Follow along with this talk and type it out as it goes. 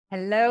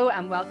Hello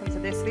and welcome to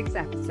this week's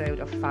episode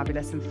of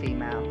Fabulous and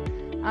Female.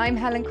 I'm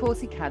Helen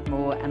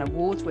Corsie-Cadmore, an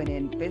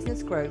award-winning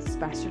business growth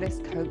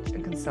specialist, coach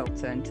and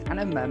consultant,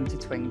 and a mum to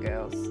twin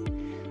girls.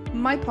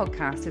 My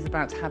podcast is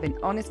about having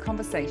honest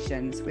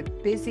conversations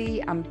with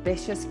busy,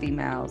 ambitious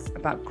females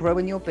about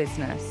growing your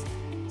business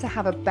to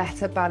have a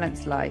better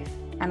balanced life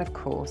and, of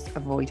course,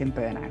 avoiding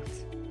burnout.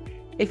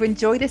 If you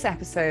enjoyed this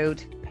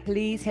episode,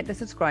 please hit the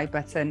subscribe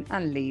button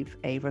and leave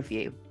a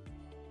review.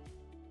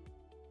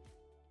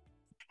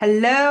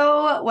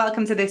 Hello,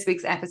 welcome to this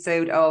week's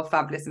episode of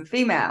Fabulous and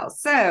Female.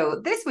 So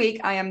this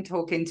week I am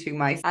talking to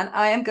and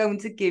I am going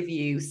to give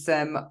you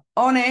some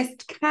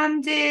honest,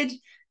 candid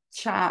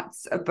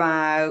chats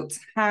about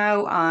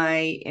how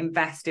I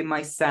invest in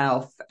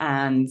myself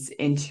and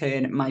in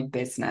turn my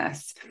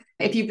business.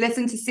 If you've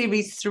listened to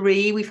series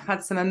 3, we've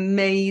had some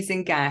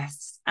amazing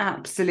guests,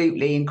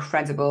 absolutely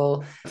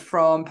incredible,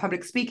 from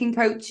public speaking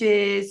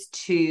coaches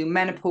to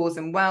menopause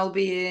and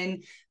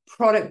well-being,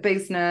 product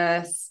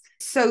business,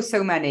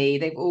 so many.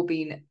 They've all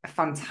been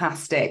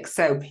fantastic.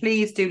 So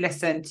please do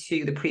listen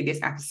to the previous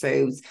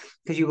episodes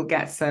because you will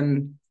get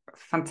some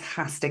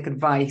fantastic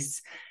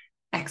advice,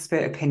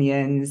 expert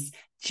opinions,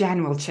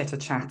 general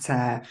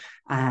chitter-chatter,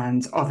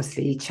 and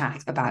obviously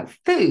chat about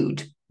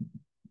food.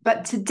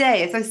 But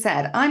today, as I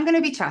said, I'm going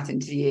to be chatting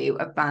to you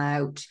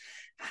about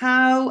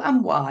how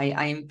and why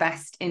I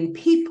invest in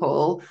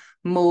people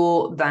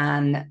more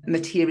than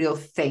material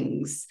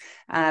things.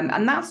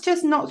 And that's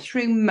just not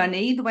through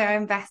money, the way I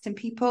invest in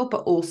people,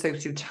 but also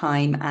through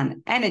time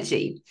and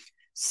energy.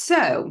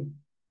 So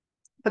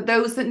for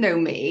those that know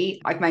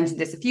me, I've mentioned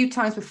this a few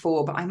times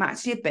before, but I'm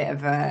actually a bit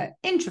of an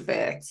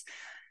introvert.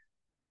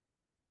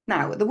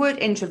 Now, the word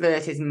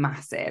introvert is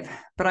massive,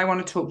 but I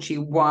want to talk to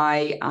you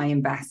why I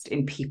invest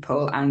in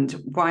people and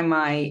why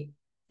my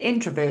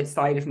introvert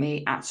side of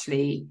me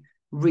actually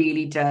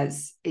really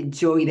does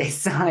enjoy this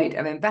side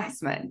of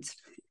investment.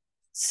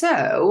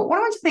 So what I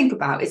want to think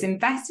about is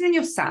investing in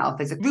yourself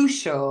is a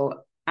crucial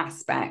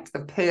aspect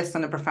of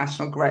personal and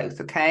professional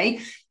growth, okay?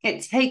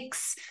 It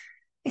takes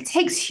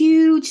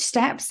huge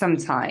steps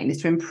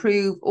sometimes to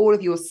improve all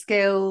of your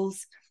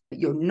skills,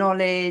 your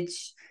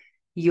knowledge,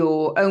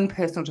 your own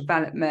personal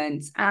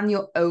development, and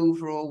your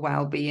overall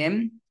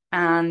well-being.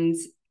 And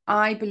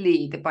I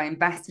believe that by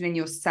investing in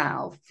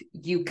yourself,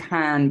 you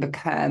can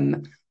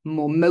become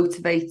more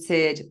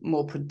motivated,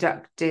 more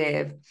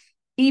productive,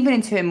 even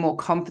in turn more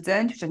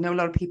confident, which I know a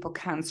lot of people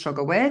can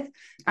struggle with.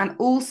 And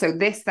also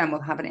this then will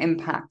have an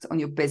impact on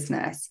your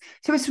business.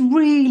 So it's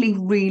really,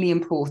 really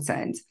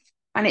important.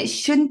 And it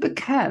shouldn't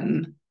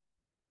become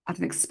at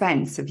an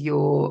expense of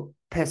your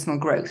personal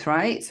growth,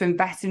 right? So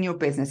investing in your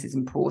business is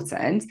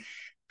important,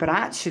 but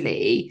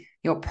actually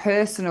your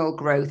personal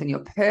growth and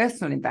your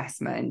personal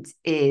investment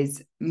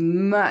is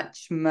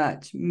much,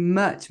 much,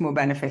 much more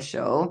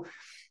beneficial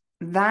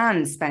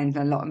than spending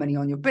a lot of money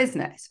on your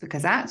business,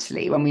 because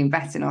actually when we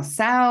invest in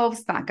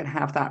ourselves, that can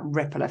have that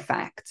ripple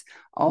effect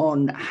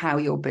on how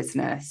your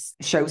business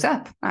shows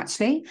up.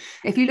 Actually,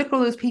 if you look at all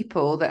those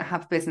people that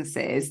have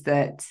businesses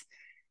that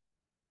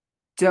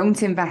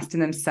don't invest in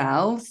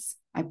themselves,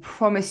 I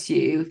promise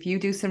you, if you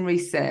do some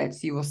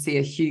research, you will see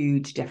a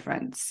huge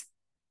difference.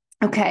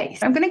 Okay,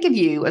 so I'm going to give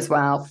you as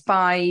well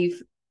five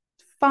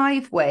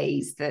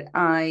ways that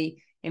I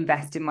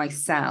invest in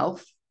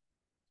myself,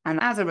 and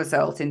as a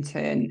result, in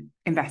turn,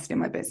 invest in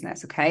my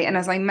business, okay? And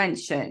as I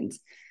mentioned,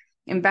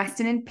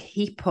 investing in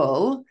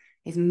people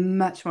is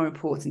much more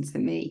important to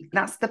me.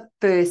 That's the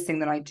first thing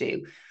that I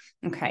do.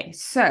 Okay,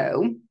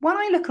 so when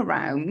I look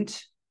around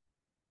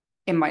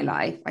in my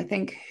life, I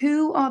think,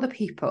 who are the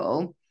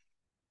people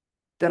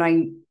that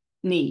I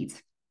need?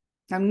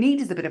 Now, need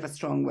is a bit of a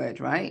strong word,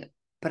 right?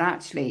 But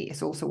actually,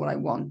 it's also what I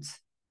want.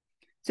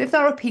 So if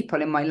there are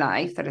people in my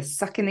life that are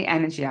sucking the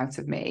energy out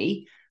of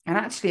me and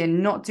actually are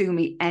not doing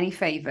me any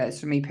favors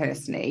for me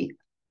personally,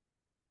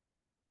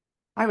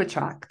 I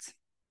retract.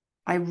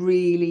 I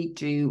really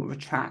do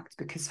retract,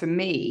 because for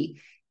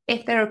me,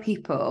 if there are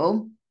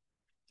people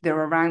that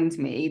are around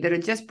me that are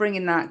just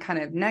bringing that kind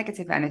of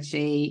negative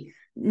energy,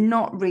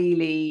 not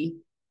really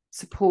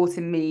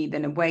supporting me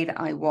in a way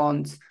that I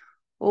want,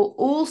 or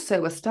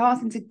also are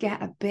starting to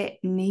get a bit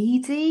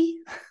needy,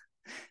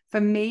 for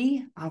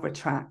me, I'll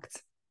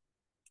retract.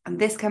 And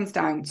this comes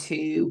down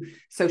to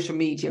social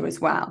media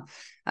as well.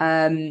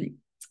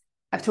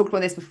 I've talked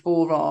about this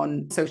before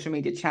on social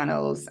media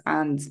channels,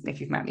 and if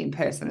you've met me in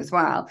person as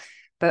well.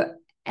 But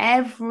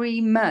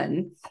every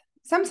month,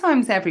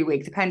 sometimes every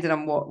week, depending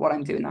on what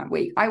I'm doing that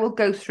week, I will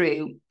go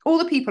through all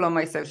the people on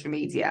my social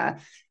media.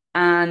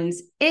 And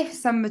if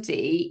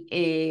somebody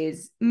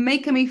is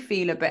making me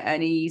feel a bit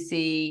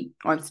uneasy,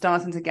 or I'm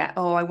starting to get,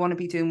 I want to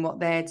be doing what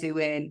they're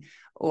doing,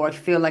 or I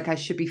feel like I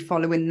should be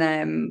following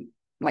them,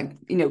 like,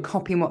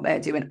 copying what they're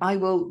doing, I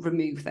will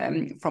remove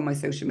them from my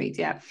social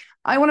media.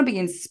 I want to be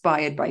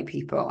inspired by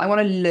people. I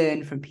want to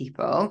learn from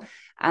people.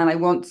 And I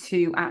want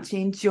to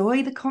actually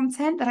enjoy the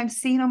content that I'm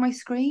seeing on my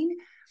screen.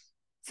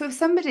 So if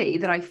somebody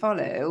that I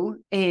follow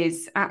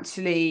is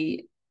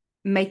actually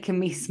making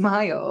me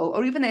smile,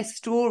 or even their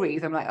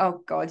stories, I'm like,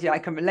 oh God, yeah, I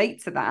can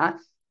relate to that,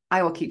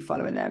 I will keep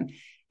following them.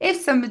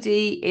 If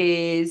somebody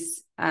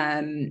is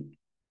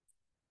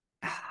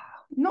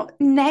not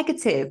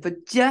negative,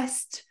 but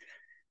just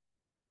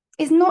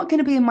is not going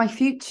to be in my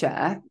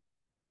future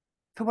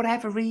for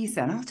whatever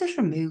reason, I'll just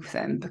remove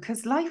them,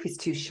 because life is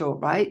too short,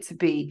 right, to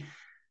be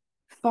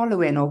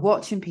following or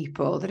watching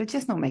people that are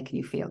just not making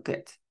you feel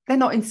good. They're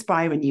not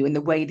inspiring you in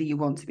the way that you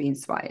want to be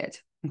inspired.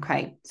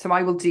 Okay, so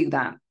I will do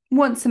that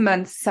once a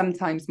month,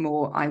 sometimes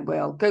more. I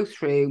will go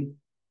through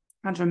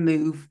and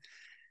remove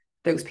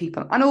those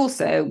people. And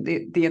also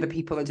the other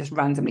people that just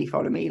randomly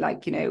follow me,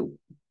 like, you know,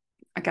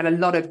 I get a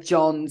lot of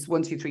Johns,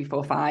 1, 2, 3,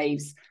 4,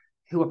 5s,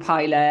 who are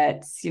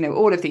pilots, you know,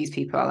 all of these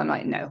people. I'm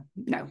like, no,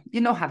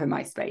 you're not having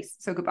my space.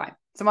 So goodbye.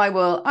 So I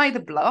will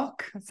either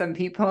block some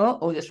people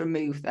or just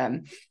remove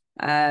them.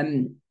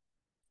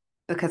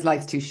 Because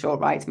life's too short,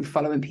 right, to be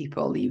following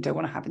people that you don't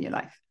want to have in your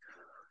life.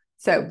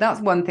 So that's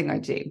one thing I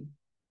do.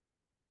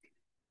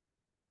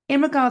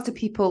 In regards to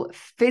people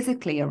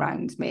physically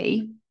around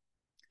me,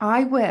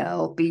 I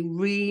will be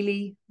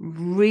really,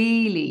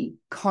 really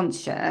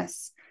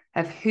conscious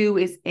of who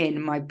is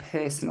in my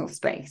personal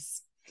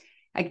space.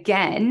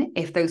 Again,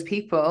 if those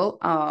people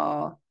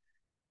are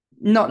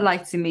not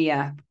lighting me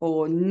up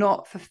or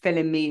not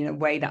fulfilling me in a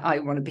way that I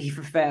want to be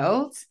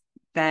fulfilled,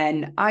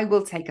 then I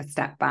will take a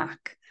step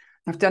back.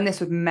 I've done this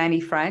with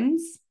many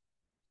friends,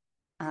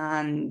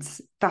 and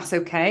that's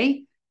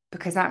okay,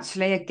 because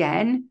actually,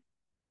 again,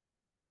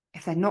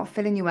 if they're not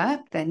filling you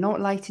up, they're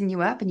not lighting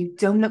you up, and you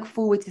don't look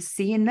forward to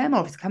seeing them,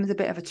 or if it becomes a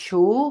bit of a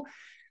chore,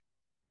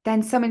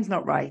 then something's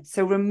not right.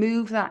 So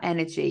remove that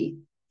energy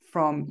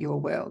from your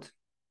world.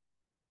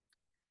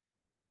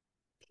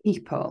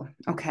 People.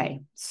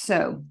 Okay,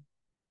 so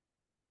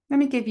let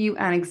me give you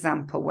an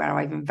example where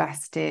I've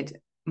invested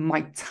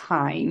my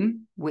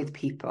time with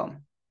people.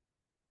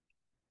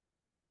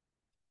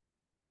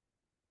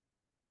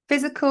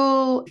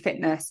 Physical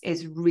fitness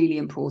is really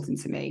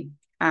important to me.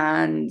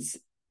 And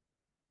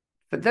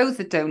for those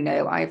that don't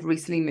know, I've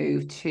recently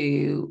moved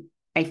to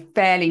a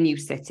fairly new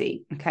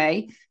city,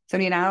 okay? It's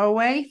only an hour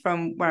away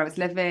from where I was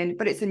living,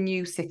 but it's a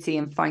new city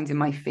and finding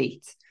my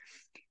feet.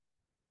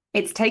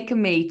 It's taken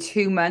me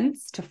 2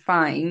 months to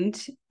find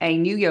a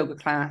new yoga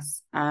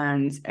class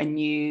and a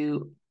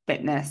new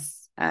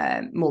fitness,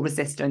 more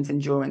resistance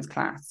endurance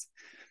class.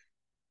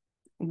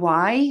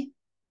 Why?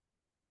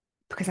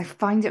 Because I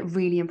find it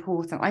really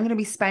important. I'm going to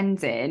be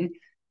spending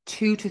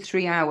 2 to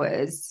 3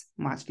 hours,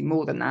 well, actually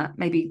more than that,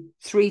 maybe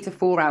 3 to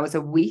 4 hours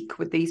a week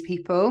with these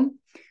people.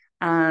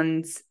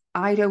 And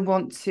I don't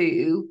want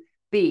to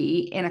be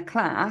in a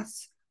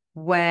class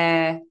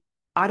where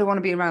I don't want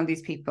to be around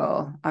these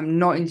people. I'm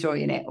not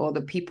enjoying it. Or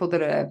the people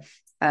that are,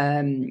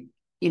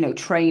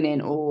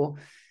 training or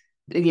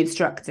the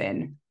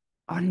instructing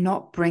are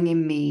not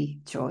bringing me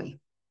joy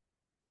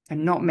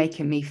and not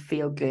making me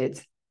feel good.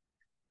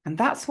 And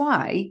that's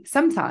why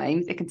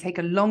sometimes it can take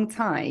a long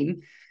time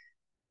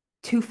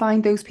to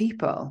find those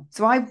people.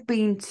 So I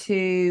went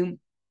to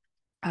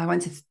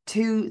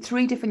 2,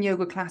 3 different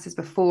yoga classes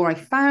before I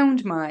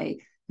found my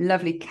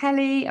lovely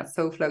Kelly at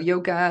Soulflow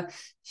Yoga.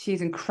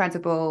 She's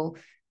incredible.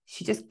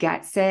 She just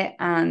gets it.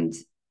 And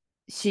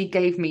she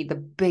gave me the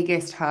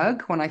biggest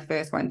hug when I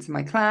first went to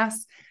my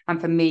class. And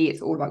for me,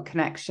 it's all about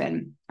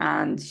connection.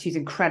 And she's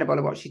incredible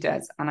at what she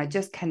does. And I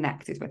just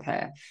connected with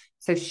her.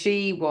 So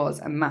she was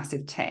a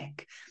massive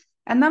tick.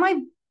 And then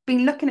I've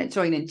been looking at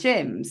joining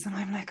gyms. And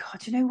I'm like, oh,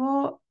 do you know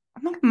what?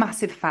 I'm not a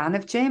massive fan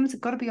of gyms.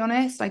 I've got to be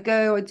honest. I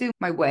do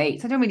my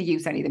weights. I don't really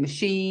use any of the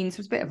machines.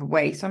 So it's a bit of a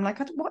waste. So I'm like,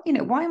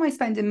 why am I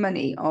spending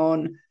money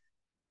on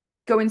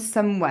going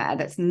somewhere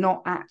that's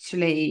not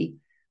actually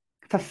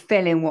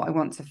fulfilling what I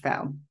want to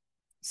fill?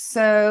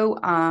 So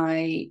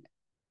I've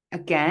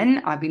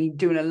been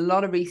doing a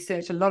lot of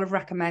research, a lot of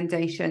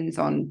recommendations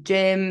on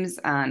gyms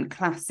and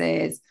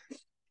classes.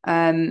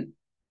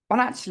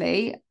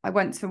 Actually, I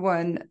went to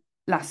one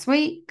last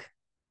week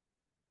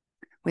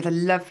with a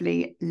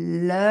lovely,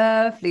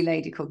 lovely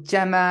lady called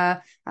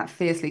Gemma at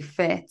Fiercely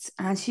Fit.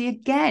 And she,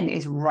 again,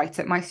 is right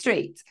up my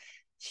street.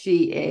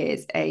 She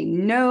is a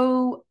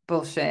no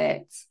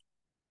bullshit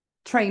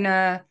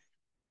trainer,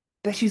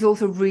 but she's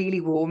also really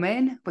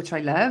warming, which I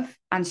love.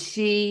 And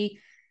she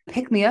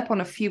picked me up on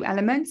a few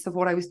elements of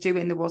what I was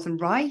doing that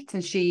wasn't right.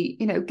 And she,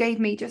 gave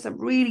me just a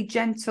really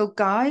gentle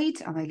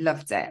guide, and I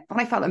loved it. And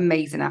I felt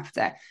amazing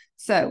after.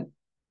 So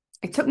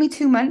it took me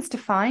 2 months to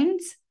find,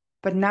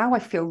 but now I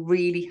feel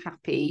really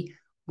happy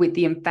with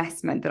the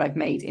investment that I've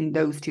made in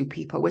those 2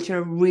 people, which are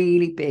a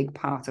really big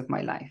part of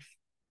my life.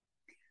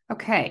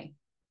 Okay.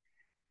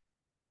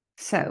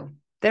 So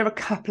there are a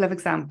couple of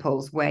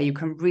examples where you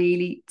can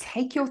really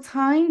take your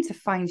time to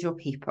find your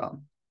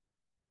people.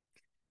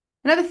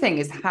 Another thing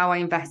is how I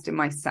invest in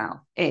myself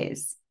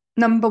is,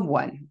 number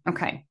 1,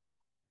 okay,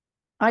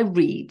 I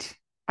read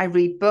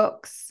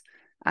books.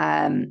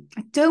 I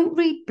don't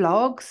read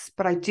blogs,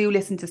 but I do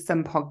listen to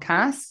some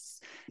podcasts.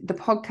 The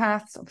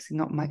podcasts, obviously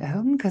not my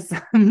own, because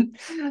I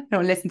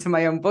don't listen to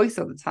my own voice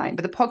all the time,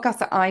 but the podcast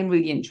that I'm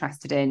really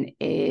interested in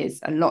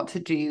is a lot to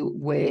do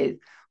with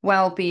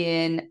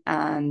well-being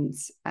and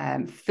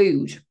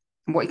food.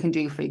 and what you can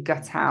do for your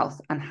gut health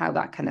and how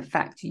that can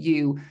affect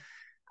you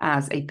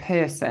as a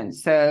person.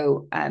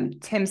 So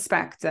Tim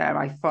Spector,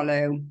 I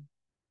follow.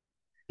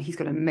 He's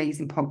got an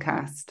amazing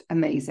podcast,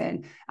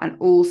 amazing. And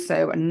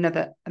also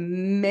another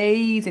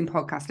amazing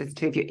podcast to listen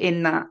to if you're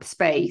in that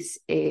space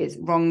is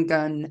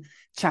Rangan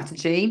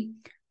Chatterjee.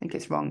 I think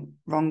it's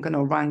Rangan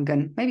or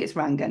Rangan. Maybe it's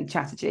Rangan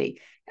Chatterjee.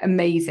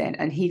 Amazing.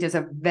 And he does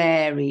a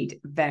varied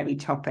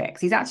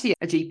topics. He's actually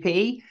a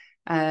GP.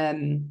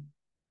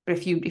 But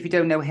if you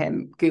don't know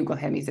him, Google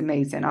him. He's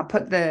amazing. I'll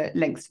put the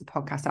links to the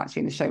podcast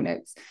actually in the show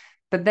notes.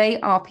 But they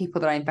are people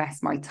that I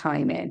invest my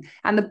time in.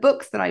 And the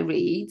books that I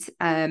read,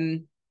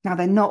 now,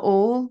 they're not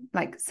all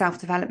like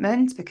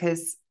self-development,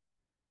 because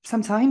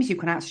sometimes you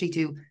can actually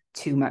do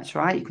too much,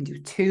 right? You can do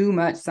too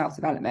much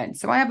self-development.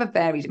 So I have a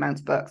varied amount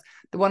of books.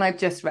 The one I've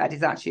just read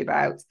is actually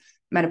about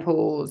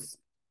menopause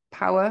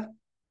power,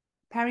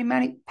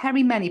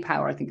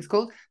 Perimenopower, I think it's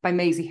called, by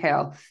Maisie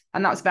Hill.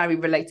 And that's very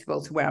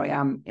relatable to where I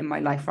am in my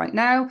life right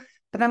now.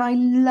 But then I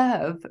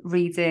love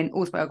reading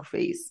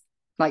autobiographies.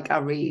 Like I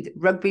read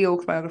rugby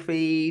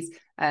autobiographies,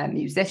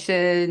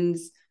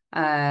 musicians,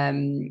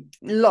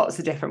 lots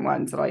of different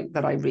ones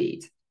that I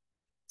read.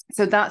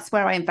 So that's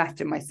where I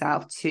invest in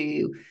myself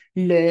to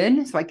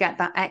learn. So I get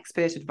that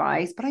expert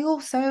advice, but I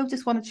also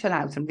just want to chill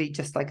out and read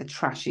just like a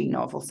trashy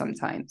novel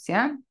sometimes.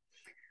 Yeah.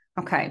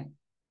 Okay.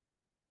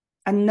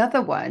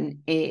 Another one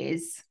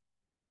is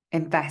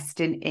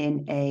investing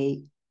in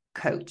a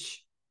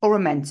coach or a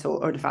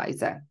mentor or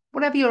advisor,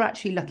 whatever you're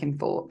actually looking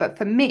for. But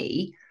for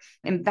me,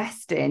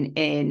 investing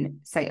in,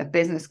 say, a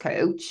business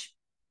coach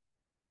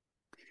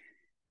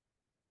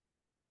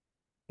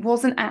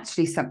wasn't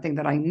actually something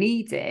that I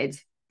needed,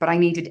 but I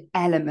needed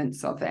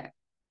elements of it.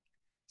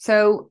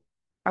 So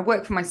I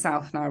work for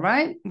myself now,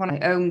 right? When I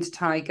owned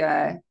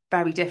Tiger,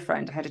 very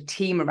different. I had a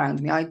team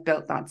around me. I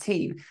built that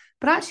team.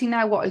 But actually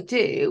now what I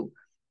do,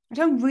 I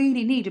don't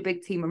really need a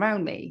big team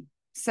around me.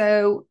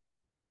 So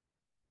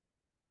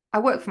I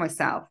work for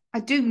myself. I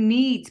do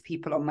need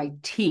people on my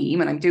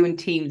team, and I'm doing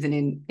teams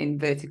in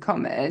inverted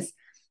commas,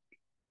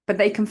 but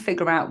they can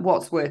figure out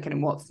what's working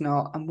and what's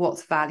not, and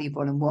what's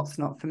valuable and what's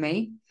not for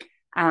me.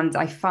 And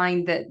I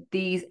find that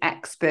these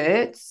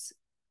experts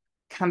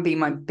can be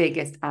my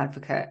biggest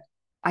advocate.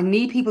 I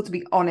need people to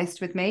be honest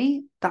with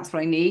me. That's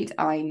what I need.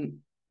 I'm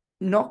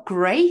not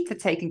great at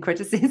taking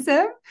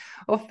criticism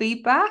or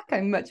feedback.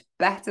 I'm much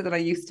better than I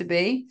used to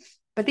be.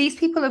 But these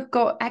people have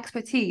got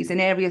expertise in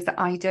areas that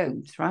I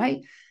don't,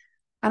 right?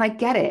 And I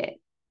get it.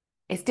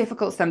 It's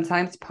difficult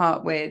sometimes to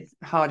part with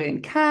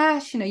hard-earned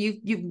cash. You know,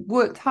 you've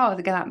worked hard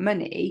to get that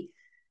money.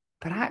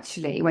 But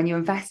actually, when you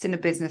invest in a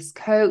business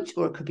coach,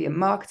 or it could be a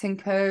marketing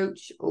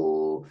coach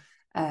or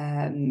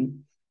a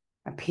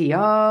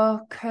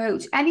PR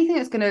coach, anything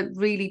that's going to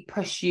really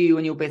push you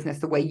and your business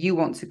the way you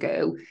want to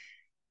go,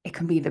 it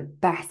can be the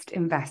best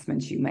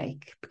investment you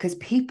make, because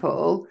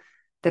people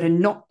that are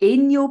not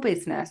in your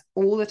business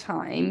all the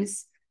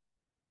times,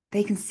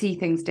 they can see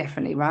things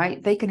differently,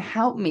 right? They can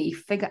help me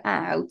figure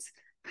out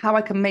how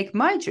I can make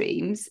my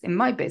dreams in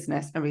my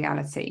business a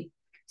reality.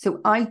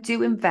 So I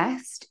do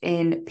invest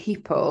in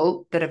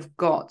people that have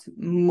got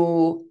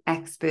more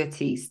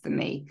expertise than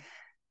me,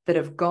 that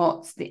have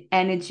got the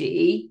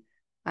energy,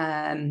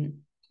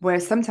 where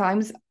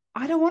sometimes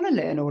I don't want to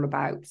learn all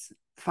about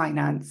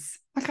finance.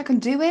 Like, I can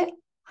do it.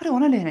 I don't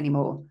want to learn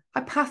anymore.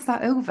 I pass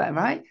that over,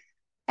 right?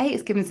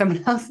 It's giving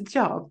someone else a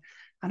job.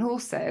 And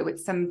also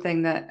it's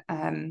something that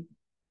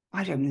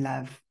I don't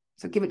love.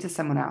 So give it to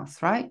someone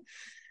else, right?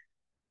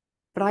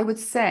 But I would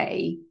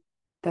say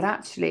that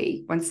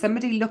actually, when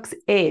somebody looks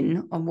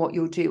in on what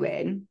you're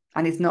doing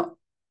and is not,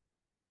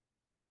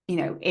 you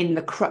know, in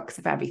the crux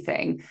of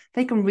everything,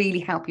 they can really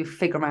help you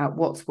figure out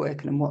what's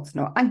working and what's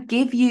not, and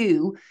give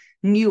you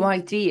new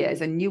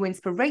ideas and new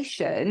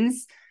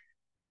inspirations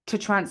to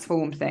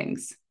transform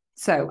things.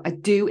 So I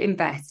do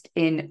invest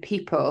in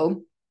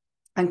people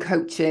and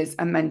coaches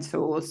and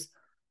mentors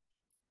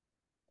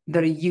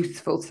that are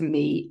useful to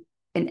me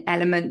in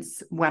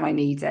elements when I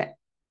need it.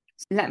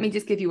 Let me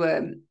just give you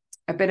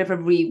a bit of a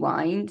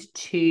rewind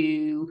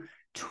to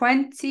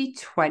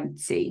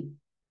 2020,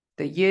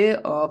 the year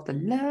of the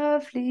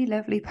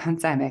lovely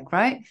pandemic,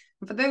 right?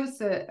 And for those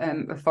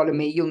that follow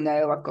me, you'll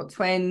know I've got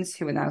twins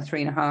who are now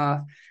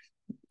 3.5.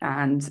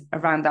 And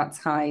around that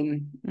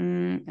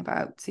time,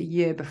 about a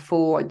year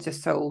before I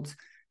just sold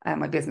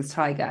my business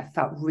Tiger, I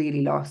felt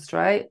really lost,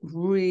 right?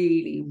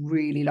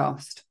 Really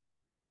lost.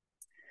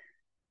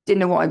 Didn't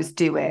know what I was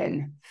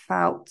doing.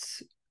 Felt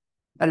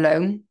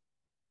alone.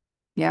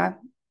 Yeah,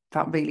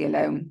 felt really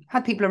alone.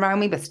 Had people around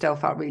me, but still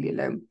felt really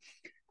alone.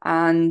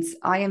 And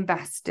I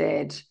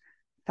invested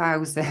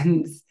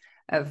thousands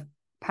of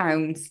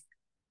pounds,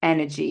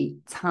 energy,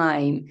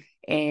 time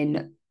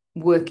in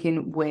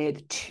working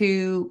with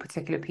two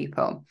particular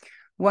people.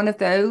 One of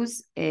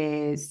those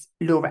is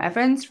Laura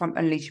Evans from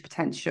Unleash Your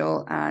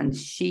Potential, and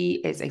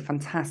she is a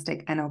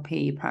fantastic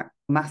NLP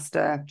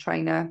master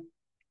trainer.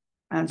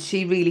 And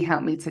she really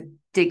helped me to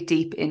dig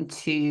deep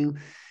into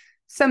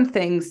some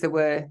things that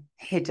were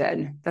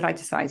hidden that I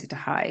decided to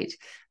hide.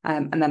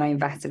 And then I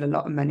invested a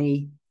lot of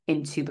money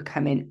into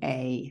becoming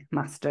a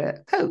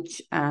master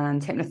coach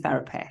and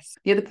hypnotherapist.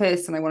 The other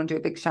person I want to do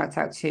a big shout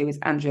out to is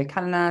Andrea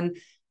Callanan.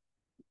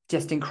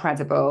 Just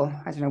incredible.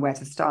 I don't know where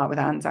to start with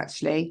Anne's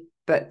actually,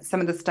 but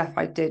some of the stuff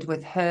I did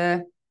with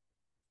her,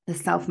 the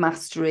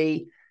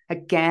self-mastery,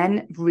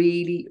 again,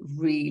 really,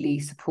 really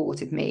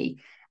supported me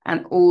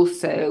and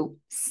also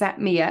set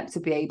me up to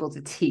be able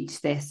to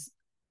teach this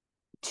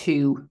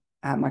to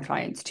my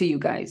clients, to you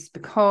guys,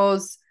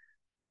 because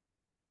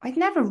I'd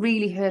never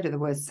really heard of the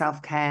words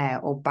self-care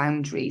or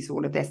boundaries,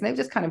 all of this. And they were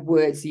just kind of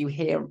words you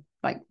hear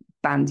like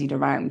bandied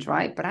around,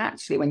 right? But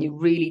actually, when you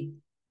really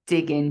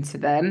dig into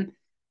them,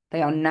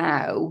 they are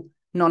now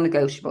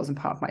non-negotiables and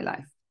part of my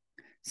life.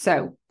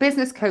 So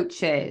business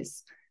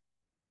coaches,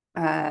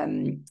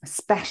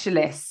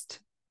 specialist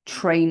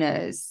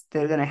trainers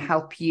that are going to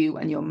help you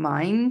and your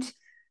mind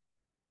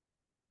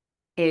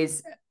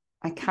is,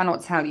 I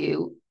cannot tell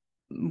you,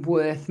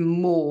 worth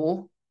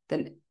more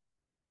than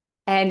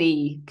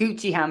any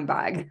Gucci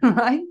handbag,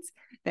 right?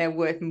 They're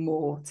worth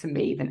more to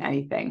me than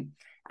anything.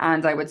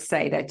 And I would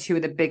say they're two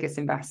of the biggest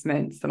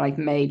investments that I've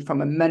made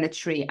from a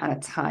monetary and a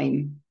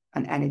time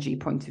and energy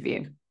point of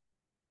view.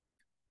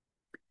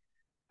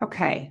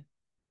 Okay.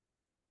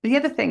 The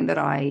other thing that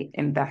I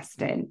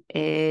invest in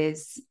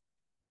is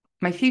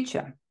my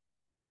future.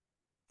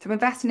 So I'm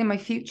investing in my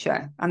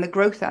future and the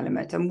growth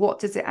element and what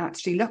does it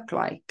actually look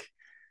like?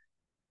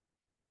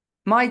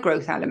 My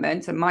growth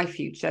element and my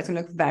future is going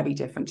to look very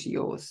different to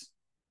yours.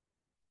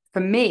 For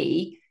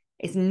me,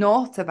 it's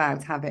not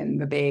about having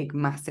the big,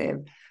 massive,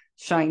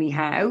 shiny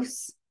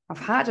house. I've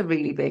had a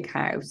really big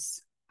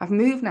house. I've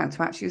moved now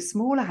to actually a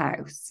smaller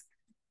house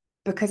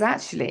because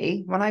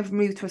actually, when I've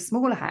moved to a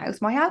smaller house,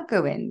 my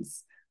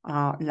outgoings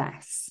are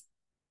less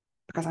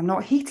because I'm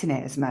not heating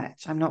it as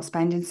much. I'm not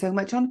spending so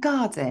much on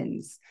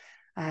gardens.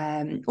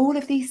 All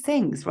of these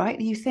things, right?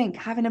 You think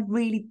having a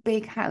really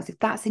big house, if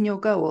that's in your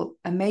goal,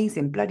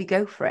 amazing, bloody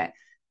go for it.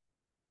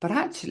 But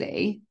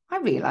actually, I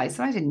realized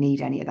that I didn't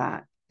need any of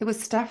that. It was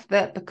stuff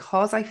that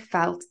because I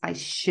felt I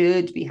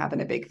should be having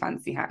a big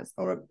fancy house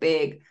or a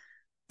big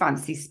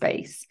fancy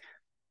space,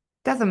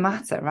 doesn't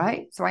matter,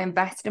 right? So I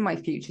invested in my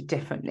future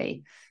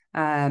differently.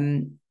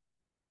 And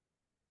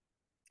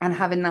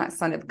having that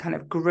kind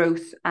of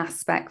growth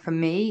aspect for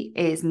me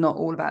is not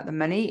all about the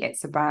money.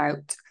 It's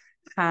about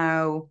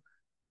how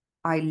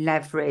I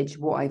leverage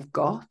what I've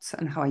got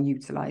and how I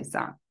utilize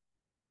that.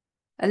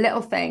 A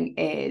little thing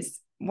is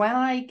when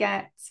I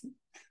get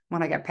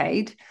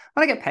paid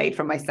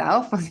from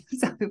myself, I'm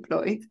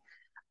self-employed,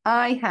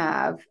 I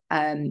have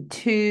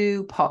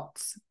 2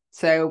 pots.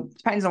 So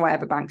depends on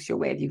whatever banks you're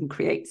with, you can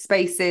create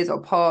spaces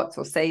or pots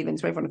or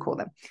savings, whatever you want to call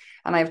them.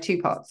 And I have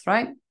 2 pots,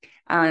 right?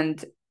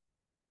 And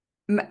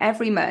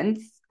every month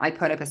I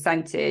put a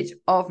percentage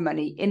of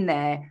money in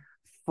there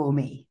for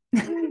me.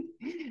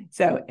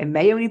 So it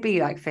may only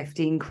be like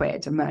 15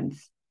 quid a month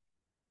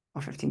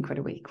or 15 quid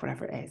a week,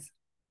 whatever it is,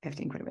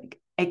 15 quid a week.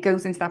 It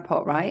goes into that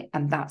pot, right?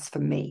 And that's for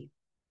me.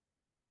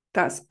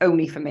 That's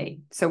only for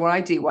me. So what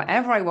I do,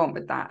 whatever I want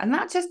with that. And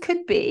that just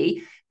could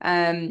be,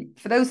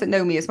 for those that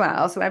know me as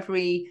well. So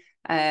every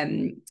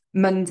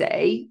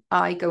Monday,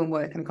 I go and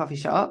work in a coffee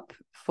shop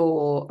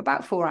for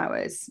about 4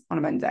 hours on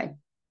a Monday.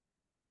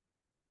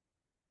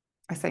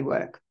 I say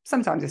work.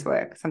 Sometimes it's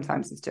work.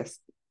 Sometimes it's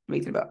just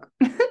reading a book.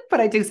 But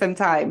I do some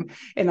time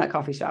in that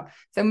coffee shop.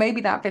 So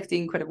maybe that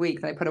 15 quid a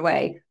week that I put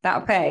away,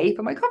 that'll pay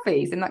for my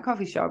coffees in that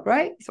coffee shop,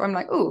 right? So I'm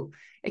like, oh,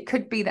 it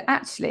could be that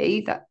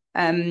actually that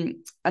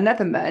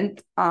another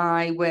month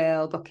I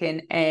will book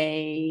in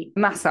a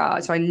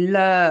massage. I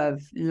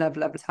love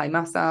Thai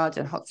massage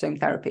and hot stone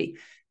therapy.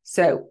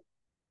 So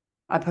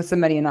I put some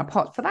money in that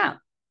pot for that.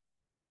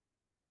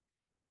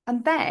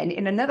 And then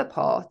in another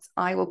pot,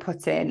 I will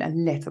put in a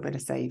little bit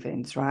of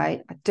savings, right?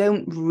 I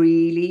don't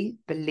really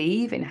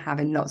believe in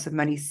having lots of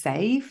money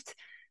saved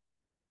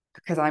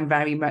because I'm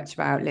very much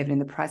about living in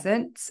the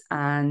present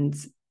and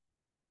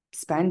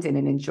spending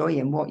and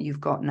enjoying what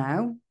you've got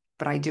now.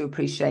 But I do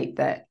appreciate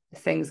that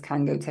things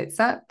can go tits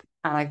up.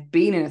 And I've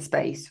been in a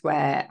space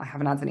where I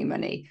haven't had any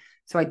money.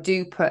 So I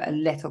do put a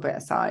little bit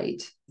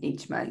aside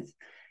each month.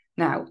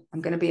 Now,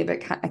 I'm going to be a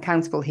bit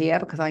accountable here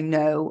because I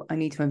know I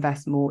need to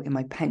invest more in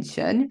my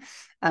pension.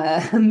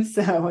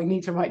 So I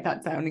need to write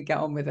that down and get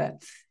on with it.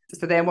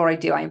 So then what I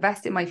do, I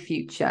invest in my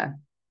future.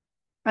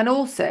 And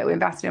also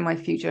investing in my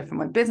future from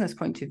my business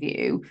point of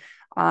view,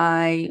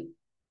 I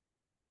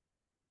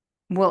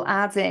will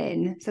add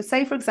in, so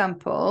say for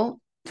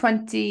example,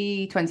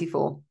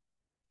 2024,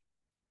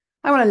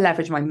 I want to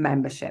leverage my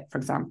membership, for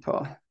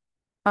example.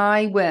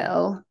 I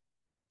will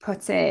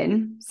put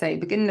in, say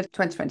beginning of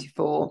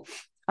 2024,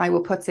 I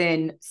will put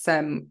in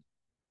some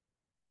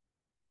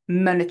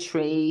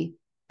monetary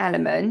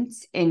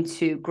elements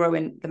into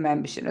growing the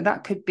membership. Now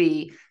that could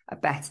be a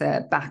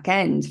better back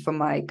end for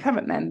my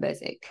current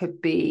members. It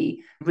could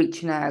be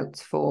reaching out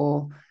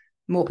for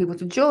more people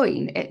to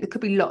join. It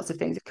could be lots of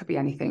things. It could be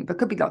anything, but it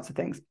could be lots of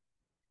things.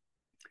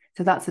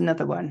 So that's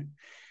another one.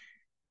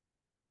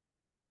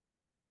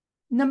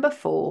 Number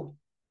 4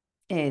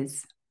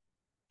 is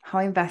how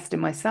I invest in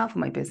myself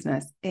and my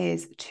business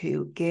is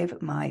to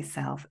give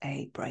myself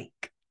a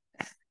break.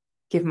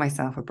 Give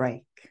myself a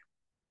break.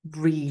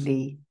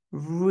 Really,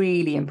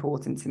 really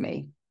important to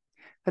me.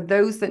 For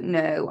those that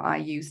know, I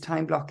use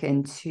time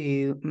blocking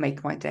to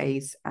make my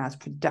days as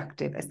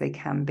productive as they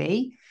can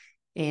be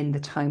in the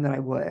time that I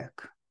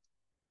work.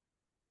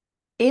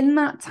 In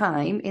that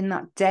time, in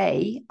that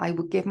day, I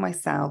would give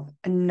myself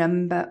a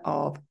number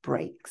of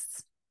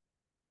breaks.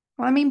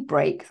 When I mean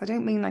breaks, I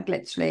don't mean like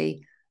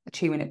literally a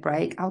 2-minute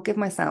break. I'll give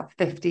myself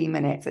 15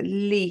 minutes at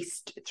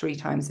least 3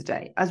 times a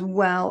day, as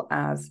well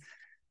as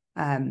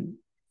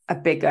a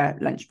bigger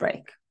lunch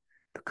break,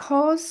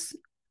 because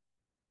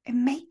it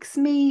makes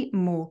me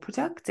more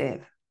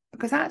productive.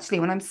 Because actually,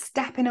 when I'm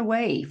stepping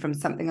away from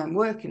something I'm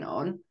working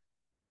on,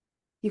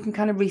 you can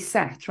kind of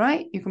reset,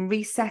 right? You can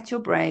reset your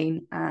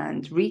brain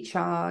and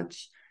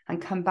recharge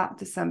and come back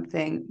to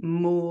something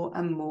more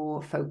and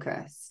more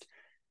focused.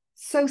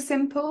 So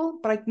simple,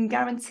 but I can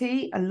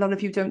guarantee a lot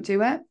of you don't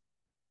do it.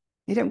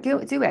 You don't do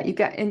it. You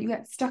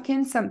get stuck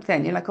in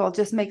something. You're like, oh, I'll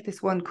just make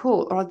this one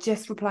call, or I'll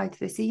just reply to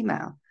this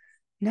email.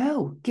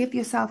 No, give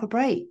yourself a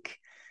break.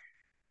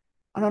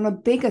 And on a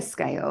bigger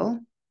scale,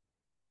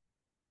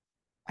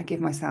 I give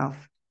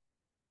myself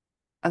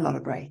a lot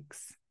of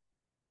breaks,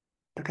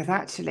 because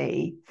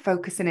actually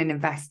focusing and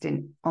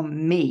investing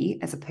on me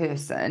as a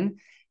person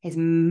is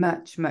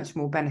much, much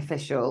more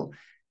beneficial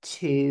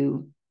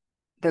to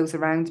those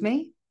around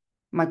me,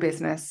 my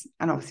business,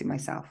 and obviously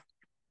myself.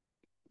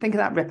 Think of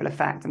that ripple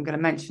effect. I'm going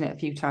to mention it a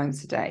few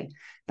times today.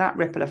 That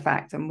ripple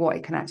effect and what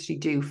it can actually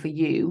do for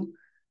you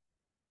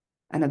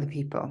and other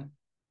people.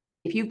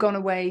 If you've gone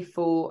away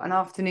for an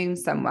afternoon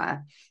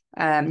somewhere,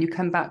 you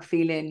come back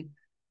feeling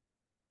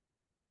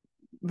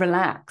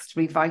relaxed,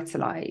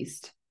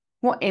 revitalized,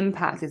 what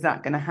impact is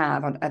that going to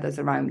have on others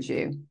around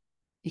you?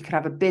 You could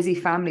have a busy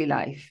family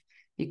life.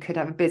 You could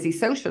have a busy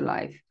social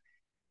life.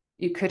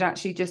 You could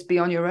actually just be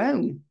on your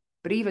own.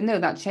 But even though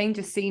that change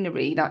of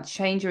scenery, that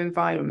change of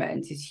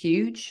environment is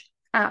huge,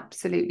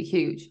 absolutely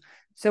huge.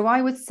 So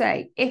I would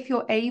say, if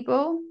you're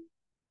able,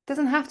 it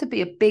doesn't have to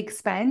be a big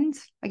spend.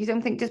 Like, you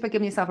don't think just by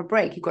giving yourself a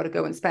break, you've got to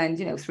go and spend,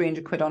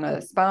 300 quid on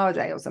a spa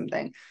day or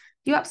something.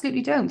 You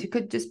absolutely don't. It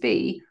could just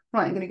be,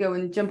 right, I'm going to go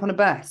and jump on a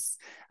bus,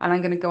 and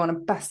I'm going to go on a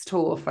bus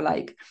tour for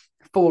like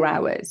 4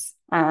 hours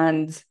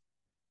and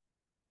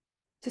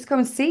just go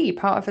and see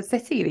part of a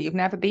city that you've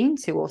never been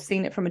to, or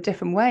seen it from a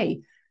different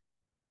way.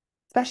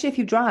 Especially if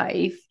you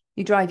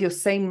drive your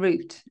same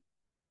route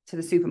to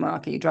the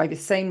supermarket, you drive your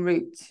same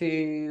route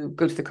to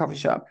go to the coffee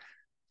shop.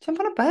 Jump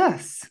on a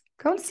bus,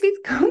 go and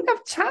have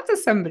a chat to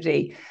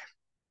somebody.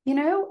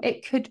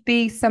 It could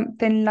be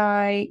something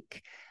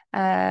like, you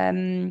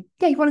want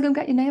to go and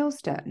get your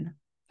nails done.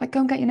 Like,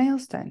 go and get your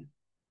nails done.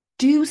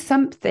 Do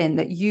something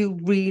that you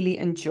really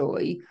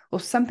enjoy,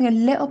 or something a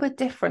little bit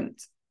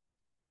different.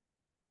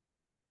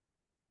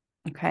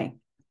 Okay.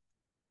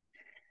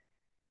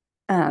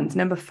 And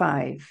number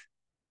 5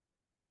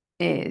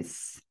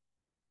 is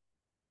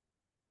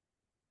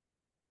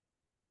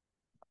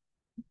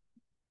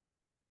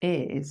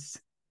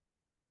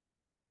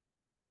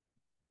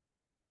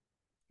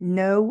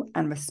know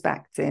and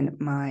respecting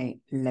my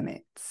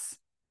limits.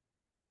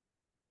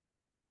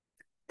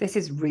 This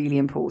is really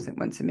important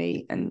one to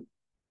me, and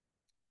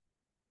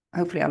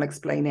hopefully I'll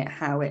explain it,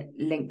 how it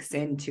links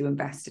into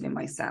investing in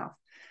myself.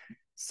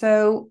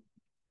 So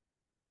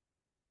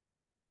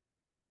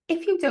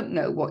if you don't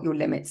know what your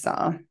limits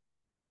are,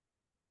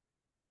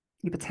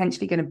 you're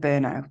potentially going to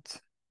burn out.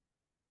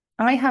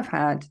 I have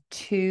had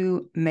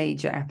 2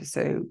 major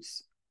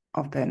episodes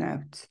of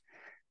burnout,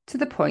 to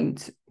the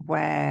point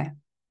where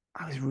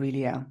I was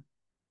really ill.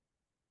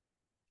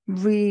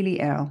 Really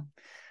ill.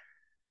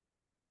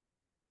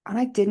 And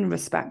I didn't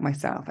respect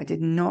myself. I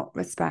did not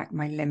respect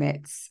my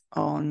limits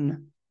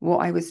on what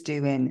I was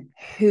doing,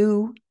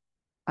 who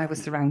I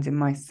was surrounding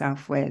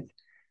myself with,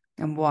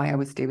 and why I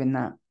was doing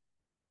that.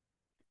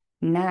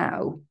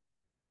 Now,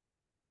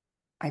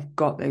 I've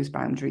got those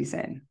boundaries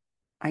in.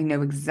 I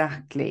know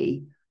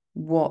exactly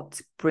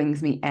what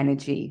brings me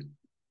energy,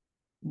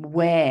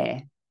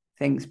 where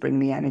things bring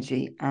me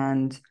energy,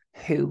 and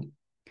who.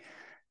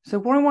 So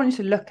what I want you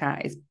to look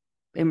at is,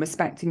 in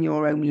respecting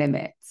your own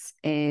limits,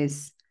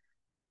 is,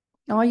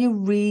 are you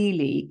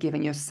really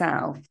giving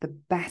yourself the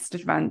best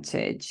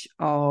advantage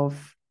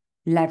of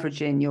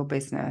leveraging your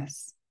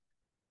business?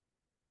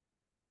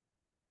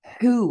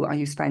 Who are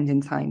you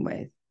spending time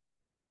with?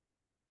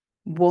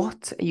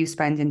 What are you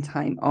spending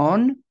time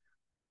on?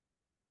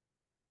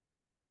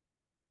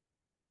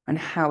 And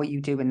how are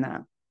you doing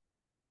that?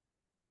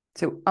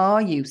 So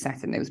are you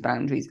setting those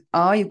boundaries?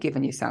 Are you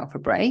giving yourself a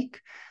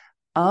break?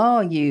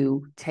 Are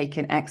you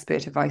taking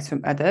expert advice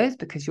from others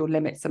because your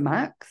limits are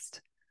maxed?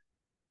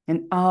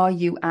 And are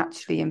you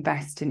actually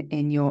investing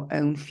in your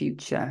own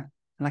future?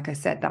 Like I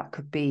said, that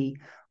could be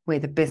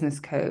with a business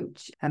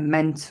coach, a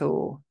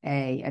mentor,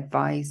 a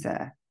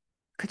advisor.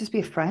 Could just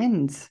be a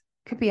friend.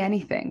 Could be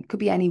anything. Could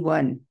be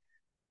anyone.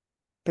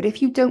 But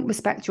if you don't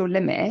respect your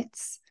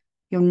limits,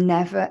 you're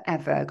never,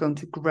 ever going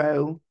to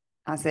grow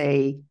as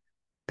a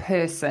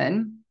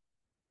person,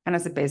 and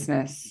as a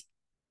business,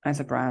 as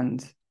a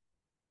brand.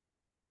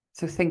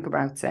 So think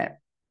about it.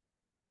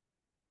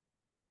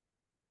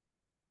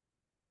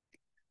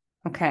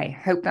 Okay,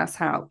 hope that's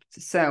helped.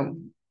 So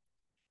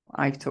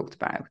I've talked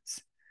about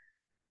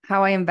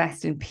how I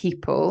invest in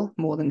people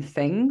more than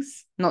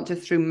things, not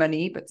just through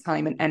money, but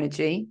time and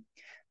energy.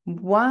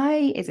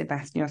 Why is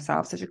investing in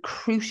yourself such a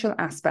crucial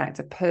aspect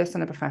of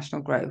personal and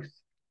professional growth?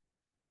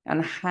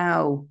 And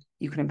how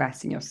you can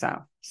invest in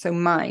yourself. So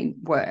mine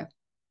were,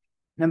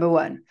 number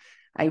one,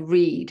 I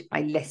read,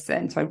 I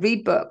listen. So I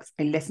read books,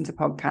 I listen to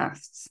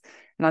podcasts.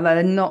 Now,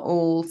 they're not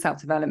all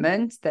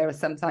self-development. There are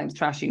sometimes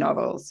trashy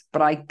novels,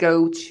 but I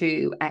go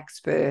to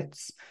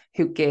experts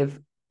who give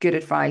good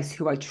advice,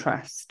 who I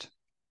trust.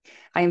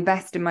 I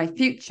invest in my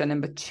future.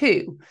 Number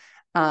two,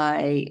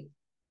 I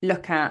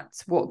look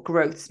at what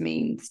growth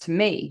means to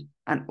me,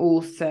 and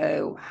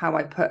also how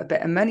I put a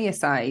bit of money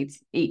aside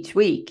each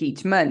week,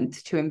 each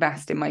month to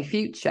invest in my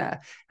future.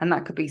 And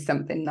that could be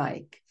something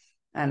like,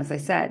 and as I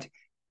said,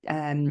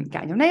 getting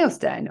your nails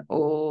done,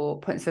 or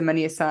putting some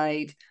money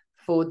aside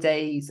for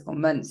days or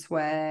months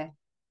where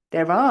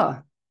there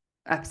are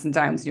ups and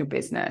downs in your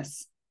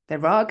business.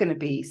 There are going to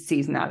be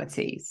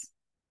seasonalities.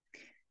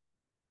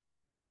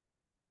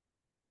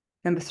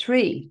 Number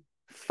three,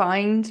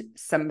 find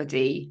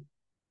somebody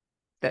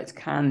that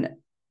can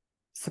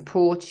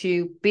support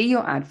you, be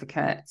your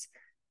advocate,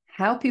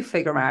 help you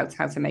figure out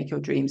how to make your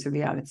dreams a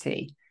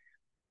reality.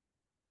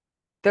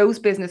 Those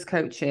business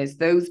coaches,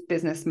 those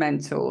business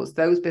mentors,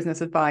 those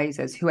business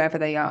advisors, whoever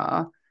they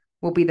are,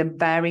 will be the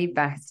very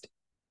best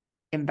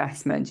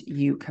investment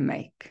you can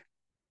make.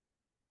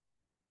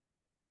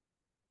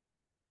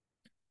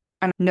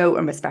 And know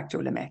and respect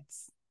your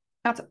limits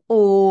at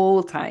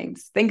all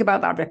times. Think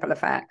about that ripple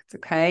effect,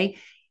 okay?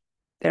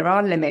 There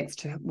are limits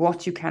to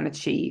what you can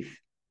achieve,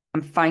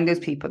 and find those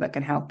people that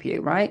can help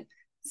you, right?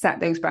 Set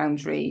those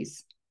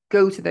boundaries,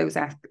 go to those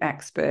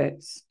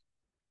experts.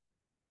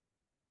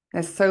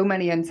 There's so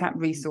many untapped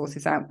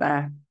resources out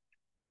there.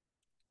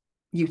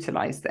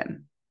 Utilize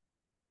them.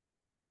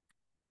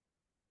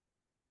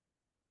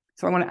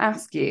 So I want to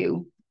ask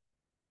you,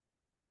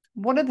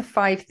 what are the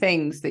 5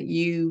 things that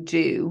you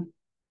do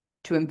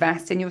to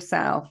invest in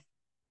yourself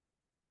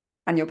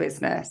and your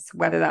business,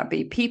 whether that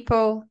be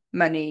people,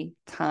 money,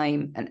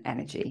 time, and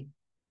energy?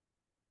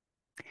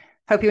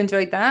 Hope you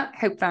enjoyed that.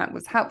 Hope that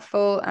was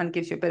helpful and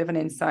gives you a bit of an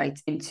insight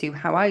into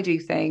how I do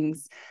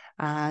things.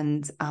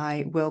 And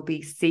I will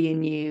be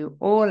seeing you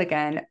all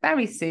again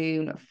very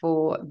soon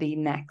for the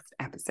next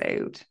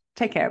episode.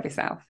 Take care of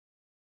yourself.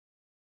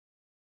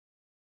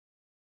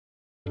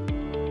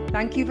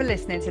 Thank you for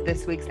listening to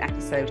this week's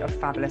episode of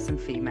Fabulous and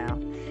Female.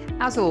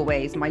 As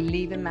always, my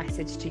leaving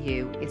message to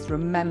you is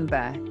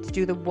remember to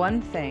do the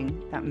one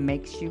thing that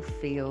makes you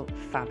feel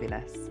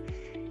fabulous.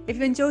 If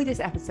you enjoyed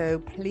this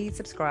episode, please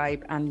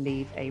subscribe and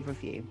leave a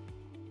review.